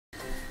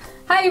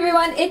Hi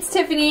everyone, it's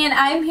Tiffany and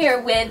I'm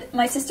here with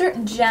my sister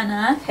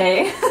Jenna.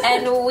 Hey.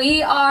 And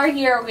we are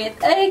here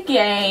with a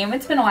game.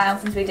 It's been a while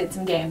since we did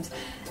some games.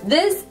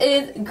 This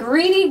is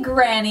Greedy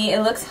Granny. It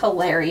looks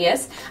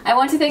hilarious. I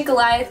want to thank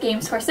Goliath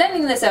Games for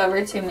sending this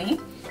over to me.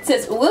 It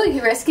says, will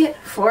you risk it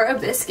for a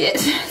biscuit?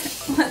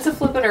 Let's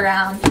flip it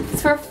around.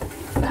 It's for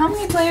how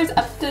many players?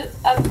 Up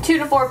 2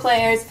 to 4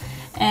 players,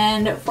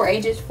 and for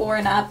ages 4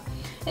 and up.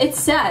 It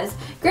says,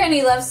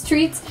 Granny loves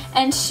treats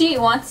and she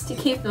wants to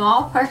keep them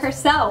all for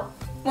herself.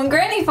 When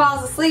Granny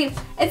falls asleep,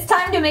 it's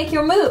time to make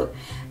your move.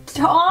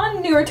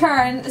 On your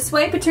turn,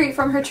 swipe a treat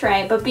from her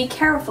tray, but be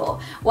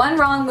careful. One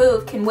wrong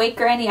move can wake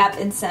Granny up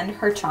and send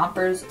her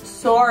chompers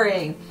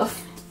soaring.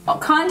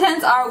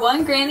 Contents are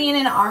 1 Granny in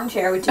an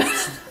armchair, which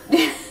is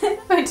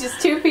which is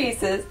 2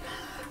 pieces,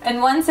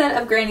 and 1 set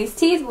of Granny's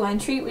teeth, 1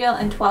 treat wheel,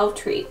 and 12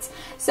 treats.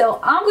 So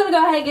I'm gonna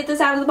go ahead and get this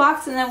out of the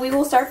box, and then we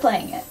will start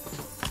playing it.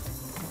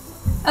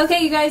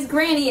 Okay, you guys,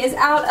 Granny is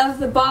out of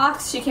the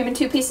box. She came in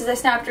 2 pieces. I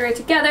snapped her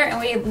together,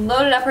 and we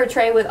loaded up her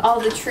tray with all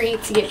the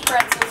treats. You get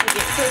pretzels, you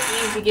get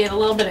cookies, you get a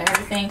little bit of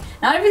everything.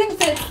 Not everything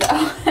fits,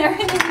 though.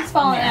 Everything's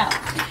falling out.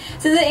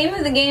 So the aim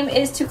of the game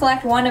is to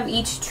collect 1 of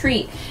each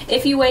treat.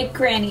 If you wake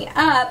Granny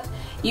up,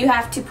 you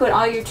have to put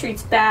all your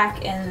treats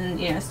back and,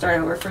 you know, start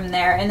over from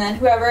there. And then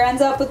whoever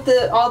ends up with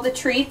all the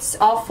treats,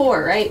 all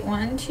 4, right?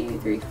 1, 2,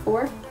 3,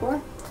 4,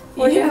 4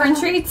 different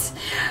treats,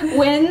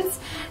 wins.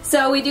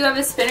 So we do have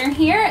a spinner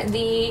here.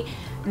 The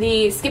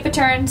skip a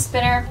turn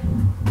spinner,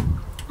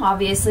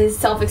 obviously is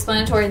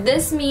self-explanatory.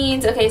 This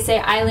means, okay, say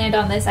I land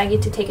on this, I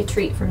get to take a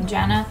treat from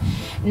Jenna.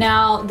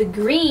 Now the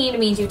green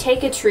means you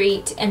take a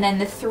treat, and then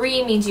the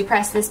 3 means you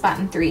press this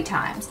button 3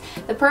 times.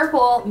 The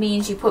purple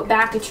means you put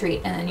back a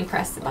treat and then you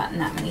press the button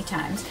that many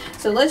times.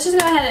 So let's just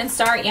go ahead and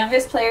start.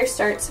 Youngest player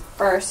starts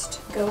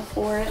first. Go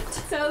for it.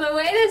 So the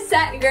way to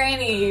set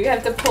Granny, you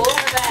have to pull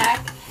her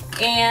back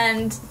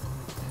and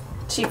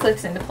she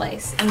clicks into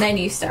place, and then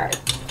you start.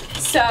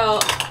 So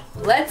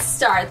let's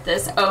start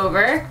this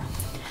over.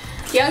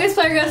 Youngest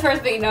player goes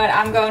first, but you know what?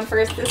 I'm going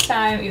first this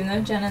time, even though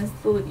Jenna's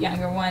the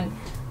younger one.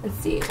 Let's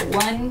see,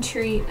 1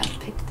 treat. I'll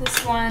pick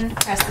this one.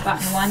 Press the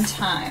button 1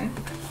 time.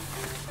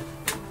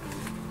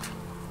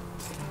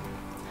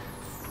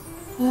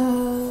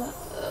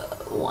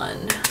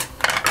 1.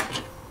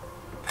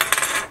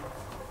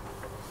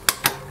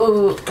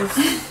 Ooh.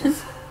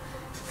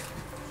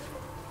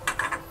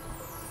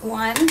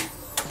 1.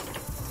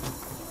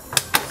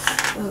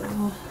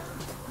 Oh.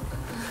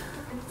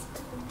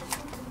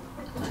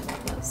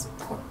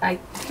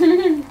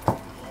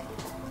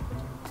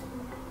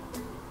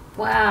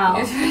 Wow.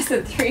 You press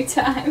it 3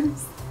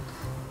 times.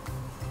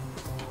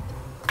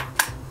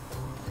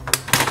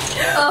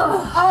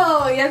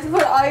 Oh, you have to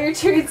put all your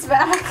treats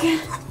back.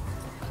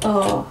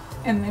 Oh,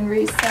 and then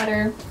reset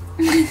her.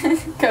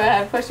 Go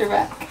ahead, push her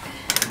back.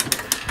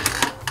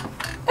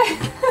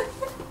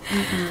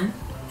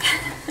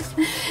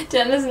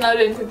 Jenna's not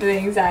into the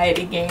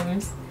anxiety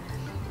games.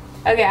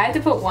 Okay, I have to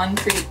put 1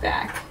 treat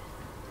back.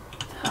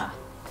 Huh.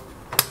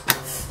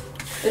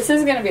 This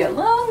is gonna be a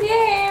long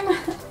game.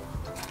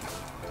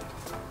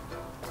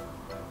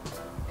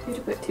 You have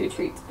to put 2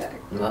 treats back.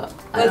 Well,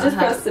 let's just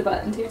press the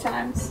button 2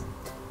 times.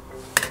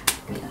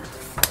 Yeah.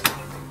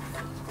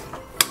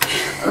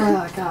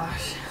 Oh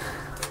gosh.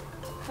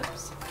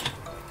 Oops.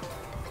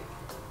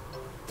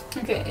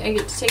 Okay, I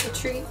get to take a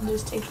treat and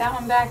just take that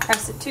one back,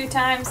 press it 2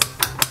 times.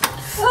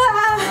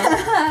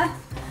 Ah!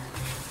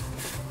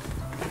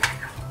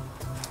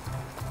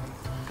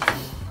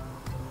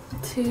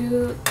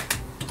 2.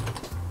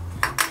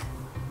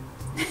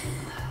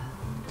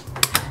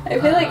 I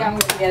feel like I'm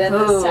gonna get it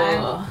this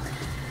time.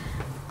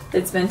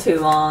 It's been too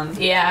long.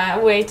 Yeah,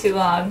 way too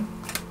long.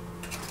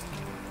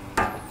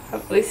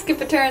 Hopefully skip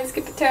a turn,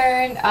 skip a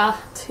turn.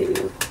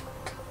 2.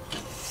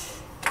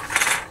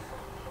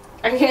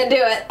 I can't do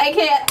it. I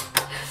can't.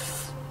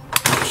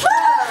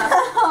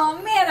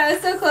 Oh man, I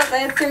was so close. I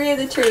had 3 of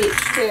the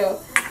treats too.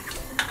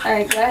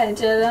 Alright, go ahead,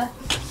 Jenna.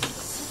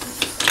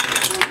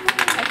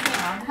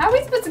 How are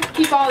we supposed to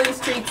keep all these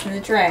treats in the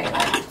tray?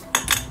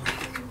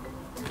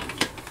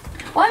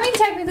 Well, I mean,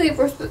 technically, if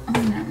we're supposed... Oh,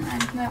 never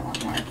mind. That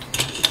won't work.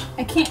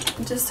 I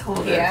can't just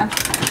hold it. Yeah.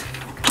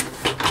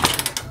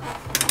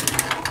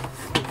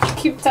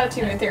 Keep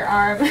touching with your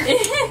arm.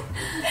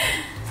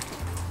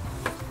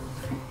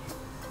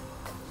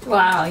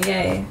 Wow,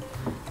 yay.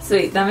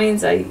 Sweet, that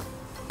means I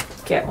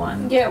get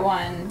 1. Get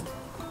 1.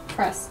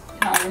 Press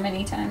however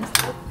many times.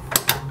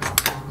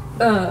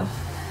 Ugh.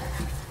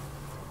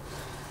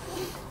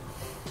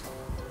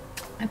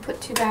 I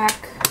put 2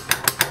 back.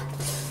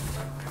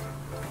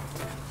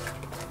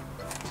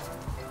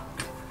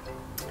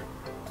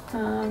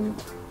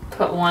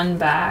 Put 1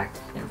 back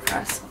and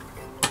press.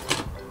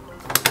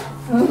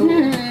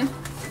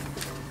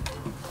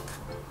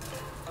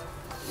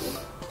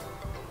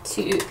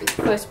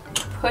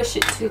 Push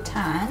it 2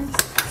 times.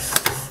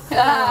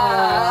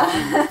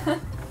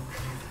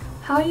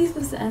 How are you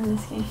supposed to end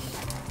this game?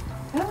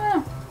 I don't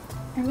know.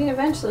 I mean,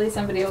 eventually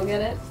somebody will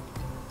get it.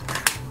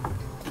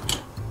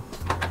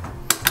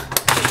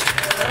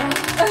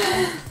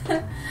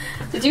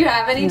 Did you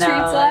have any treats I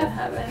don't left?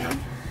 have any.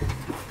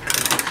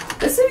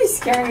 This would be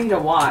scary to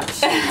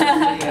watch.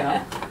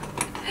 Yeah.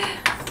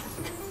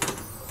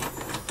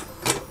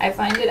 I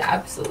find it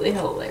absolutely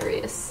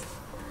hilarious.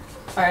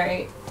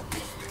 Alright.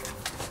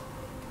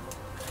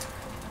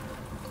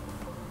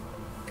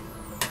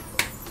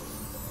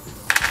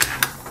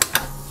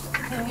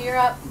 Okay, you're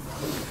up.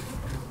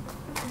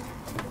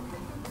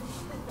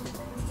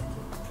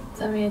 Does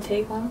that mean to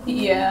take one?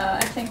 Yeah,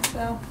 I think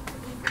so.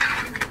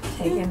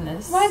 Taking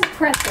this. Why the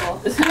pretzel?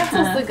 The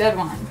pretzel's the good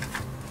one.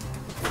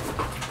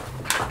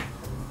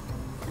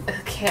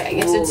 Okay, I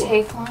get to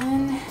take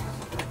one.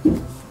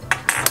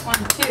 1,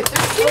 2,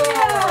 3.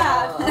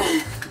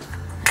 Yeah!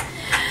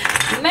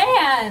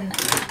 Man!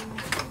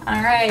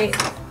 Alright,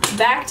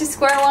 back to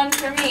square one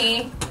for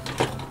me.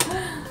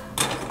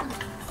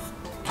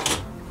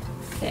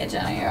 Okay,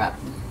 Jenna, you're up.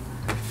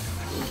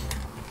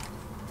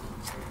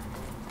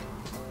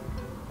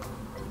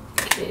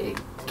 Okay,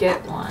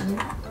 get one.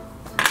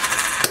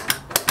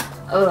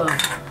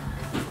 Ugh.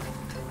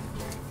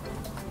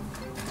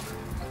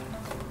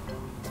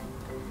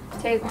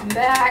 Take one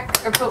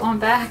back, or put one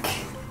back.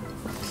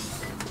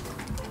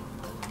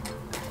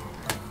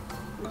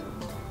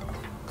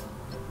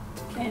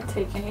 Can't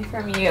take any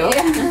from you.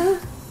 Yeah.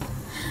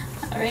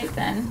 Alright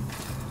then.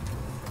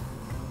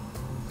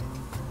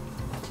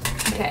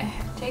 Okay,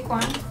 take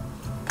one.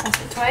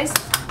 Press it twice.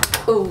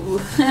 Ooh.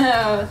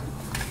 Let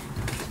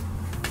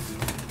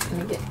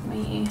me get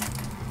me.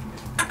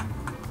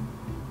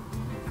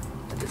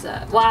 What is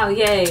that? Wow,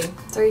 yay.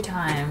 3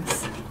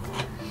 times.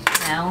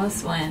 Now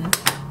let's win.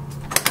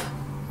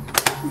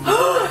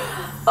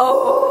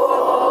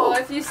 Oh!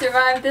 If you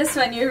survive this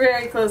one, you're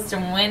very close to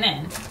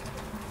winning.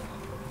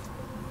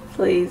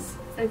 Please.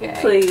 Okay.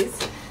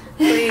 Please.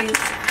 Please.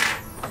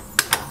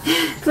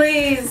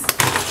 Please.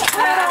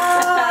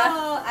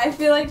 Oh, I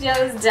feel like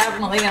Jenna's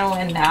definitely gonna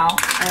win now.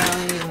 I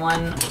only need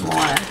one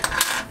more.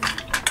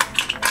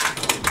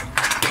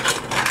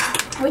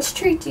 Which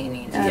treat do you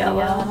need?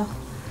 Yellow.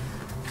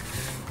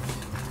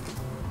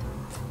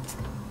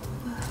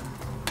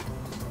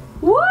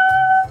 What?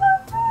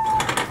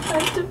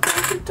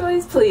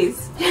 OhcluckToys,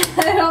 please.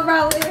 It'll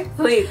probably.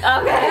 Please. Okay.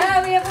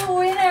 Yeah, we have a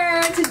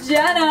winner to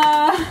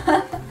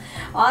Jenna.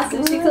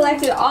 Awesome. She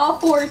collected all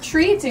 4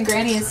 treats and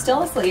Granny is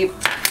still asleep.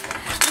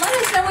 Let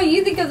us know what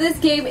you think of this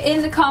game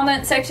in the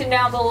comment section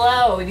down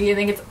below. Do you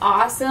think it's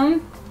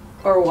awesome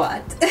or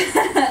what?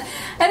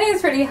 I think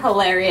it's pretty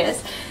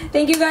hilarious.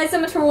 Thank you guys so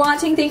much for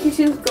watching. Thank you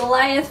to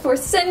Goliath for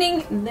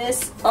sending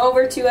this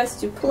over to us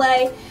to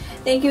play.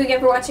 Thank you again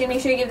for watching.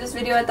 Make sure you give this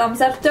video a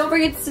thumbs up. Don't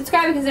forget to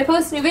subscribe because I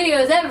post new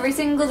videos every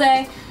single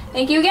day.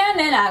 Thank you again,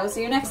 and I will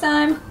see you next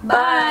time.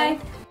 Bye.